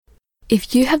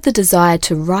If you have the desire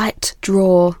to write,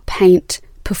 draw, paint,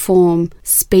 perform,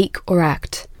 speak, or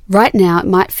act, right now it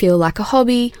might feel like a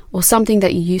hobby or something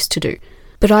that you used to do,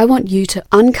 but I want you to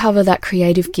uncover that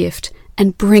creative gift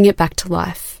and bring it back to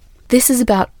life. This is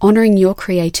about honoring your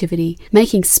creativity,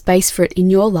 making space for it in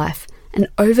your life, and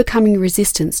overcoming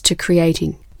resistance to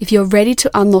creating. If you're ready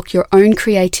to unlock your own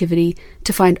creativity,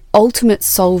 to find ultimate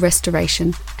soul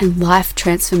restoration and life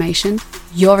transformation,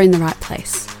 you're in the right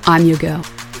place. I'm your girl.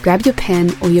 Grab your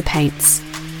pen or your paints.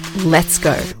 Let's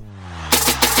go.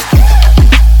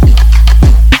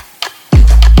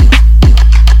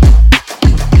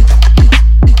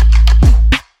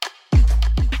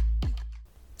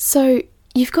 So,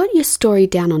 you've got your story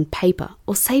down on paper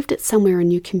or saved it somewhere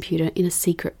on your computer in a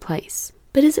secret place.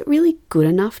 But is it really good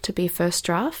enough to be a first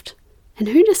draft? And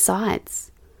who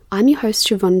decides? I'm your host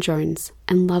Siobhan Jones,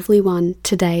 and lovely one,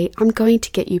 today I'm going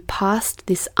to get you past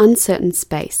this uncertain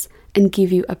space and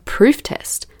give you a proof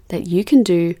test that you can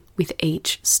do with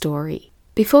each story.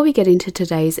 Before we get into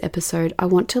today's episode, I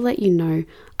want to let you know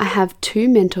I have 2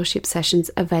 mentorship sessions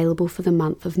available for the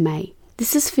month of May.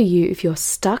 This is for you if you're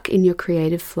stuck in your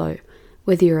creative flow,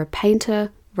 whether you're a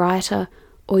painter, writer,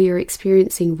 or you're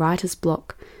experiencing writer's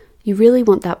block. You really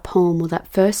want that poem or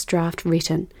that first draft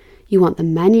written. You want the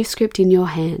manuscript in your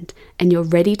hand and you're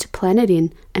ready to plan it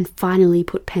in and finally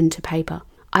put pen to paper.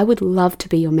 I would love to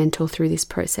be your mentor through this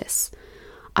process.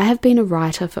 I have been a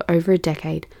writer for over a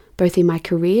decade, both in my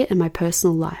career and my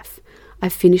personal life.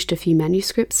 I've finished a few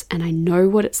manuscripts and I know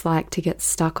what it's like to get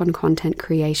stuck on content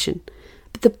creation.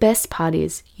 But the best part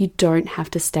is you don't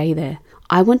have to stay there.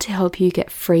 I want to help you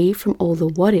get free from all the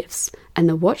what ifs and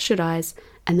the what should I's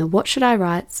and the what should I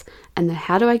writes and the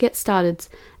how do I get started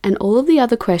and all of the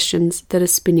other questions that are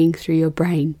spinning through your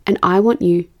brain. And I want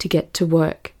you to get to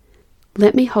work.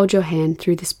 Let me hold your hand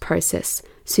through this process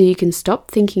so you can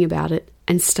stop thinking about it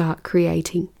and start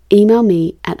creating. Email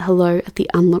me at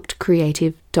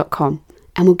hello@theunlockedcreative.com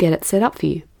and we'll get it set up for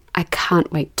you. I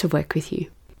can't wait to work with you.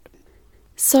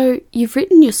 So you've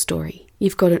written your story,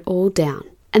 you've got it all down,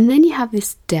 and then you have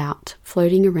this doubt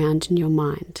floating around in your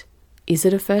mind. Is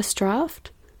it a first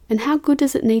draft? And how good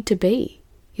does it need to be?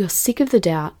 You're sick of the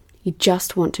doubt, you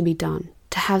just want to be done,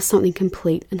 to have something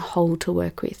complete and whole to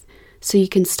work with, so you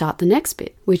can start the next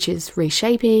bit, which is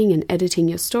reshaping and editing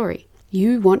your story.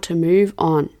 You want to move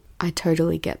on. I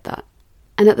totally get that.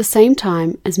 And at the same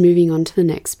time as moving on to the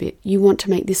next bit, you want to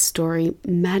make this story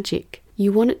magic.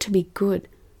 You want it to be good,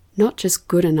 not just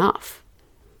good enough.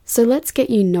 So let's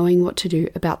get you knowing what to do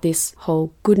about this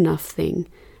whole good enough thing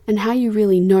and how you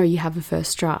really know you have a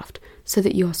first draft so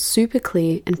that you're super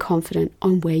clear and confident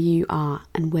on where you are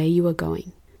and where you are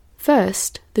going.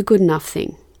 First, the good enough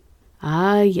thing.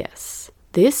 Ah, yes.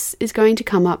 This is going to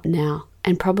come up now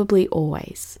and probably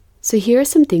always. So here are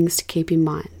some things to keep in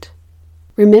mind.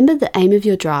 Remember, the aim of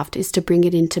your draft is to bring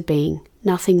it into being,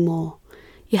 nothing more.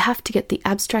 You have to get the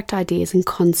abstract ideas and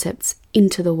concepts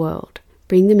into the world,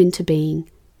 bring them into being,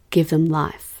 give them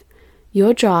life.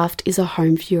 Your draft is a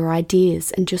home for your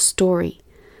ideas and your story.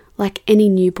 Like any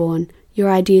newborn, your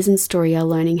ideas and story are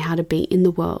learning how to be in the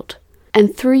world.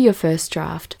 And through your first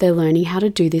draft, they're learning how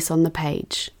to do this on the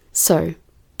page. So,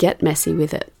 get messy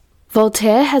with it.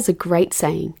 Voltaire has a great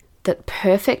saying that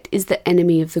perfect is the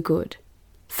enemy of the good.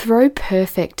 Throw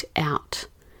perfect out.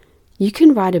 You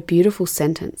can write a beautiful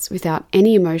sentence without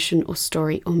any emotion or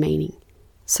story or meaning.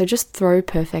 So just throw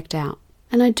perfect out.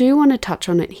 And I do want to touch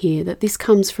on it here that this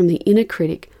comes from the inner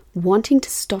critic wanting to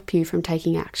stop you from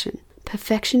taking action.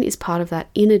 Perfection is part of that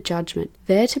inner judgment,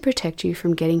 there to protect you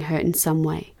from getting hurt in some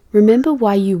way. Remember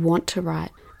why you want to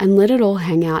write and let it all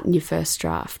hang out in your first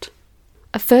draft.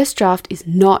 A first draft is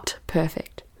not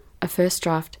perfect. A first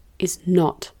draft is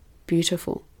not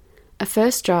beautiful. A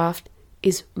first draft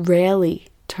is rarely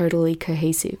totally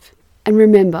cohesive. And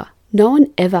remember, no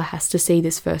one ever has to see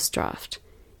this first draft.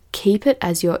 Keep it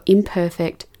as your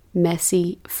imperfect,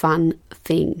 messy, fun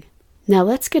thing. Now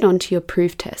let's get on to your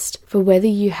proof test for whether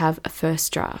you have a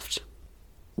first draft.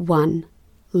 1.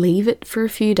 Leave it for a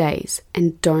few days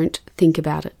and don't think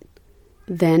about it.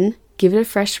 Then give it a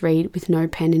fresh read with no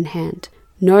pen in hand.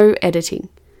 No editing.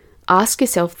 Ask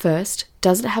yourself first,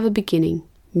 does it have a beginning,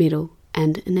 middle,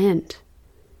 and an end?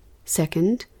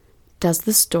 Second, does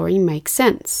the story make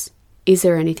sense? Is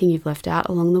there anything you've left out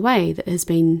along the way that has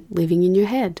been living in your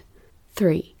head?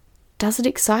 3. Does it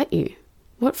excite you?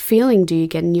 What feeling do you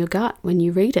get in your gut when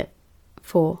you read it?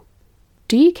 4.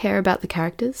 Do you care about the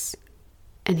characters?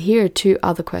 And here are 2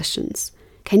 other questions.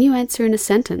 Can you answer in a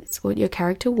sentence what your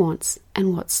character wants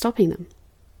and what's stopping them?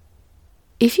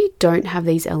 If you don't have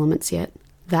these elements yet,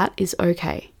 that is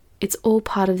okay. It's all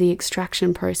part of the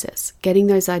extraction process, getting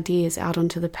those ideas out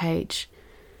onto the page.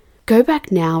 Go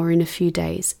back now or in a few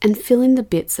days and fill in the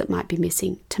bits that might be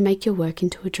missing to make your work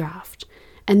into a draft,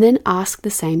 and then ask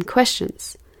the same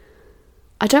questions.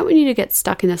 I don't want you to get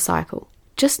stuck in a cycle.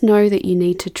 Just know that you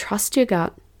need to trust your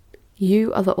gut.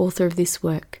 You are the author of this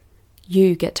work.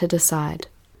 You get to decide.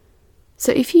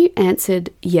 So if you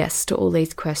answered yes to all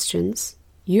these questions,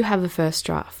 you have a first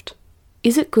draft.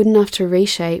 Is it good enough to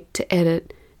reshape, to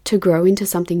edit, to grow into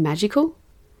something magical?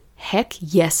 Heck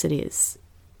yes it is.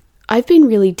 I've been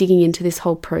really digging into this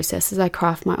whole process as I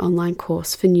craft my online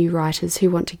course for new writers who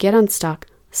want to get unstuck,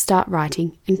 start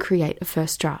writing, and create a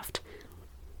first draft.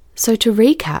 So to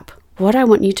recap, what I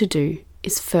want you to do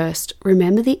is first,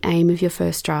 remember the aim of your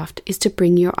first draft is to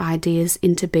bring your ideas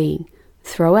into being,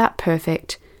 throw out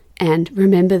perfect, and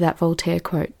remember that Voltaire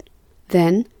quote.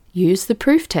 Then use the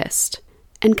proof test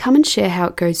and come and share how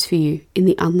it goes for you in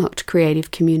the Unlocked Creative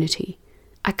community.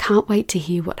 I can't wait to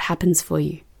hear what happens for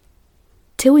you.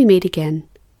 Till we meet again,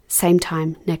 same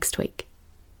time next week.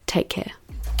 Take care.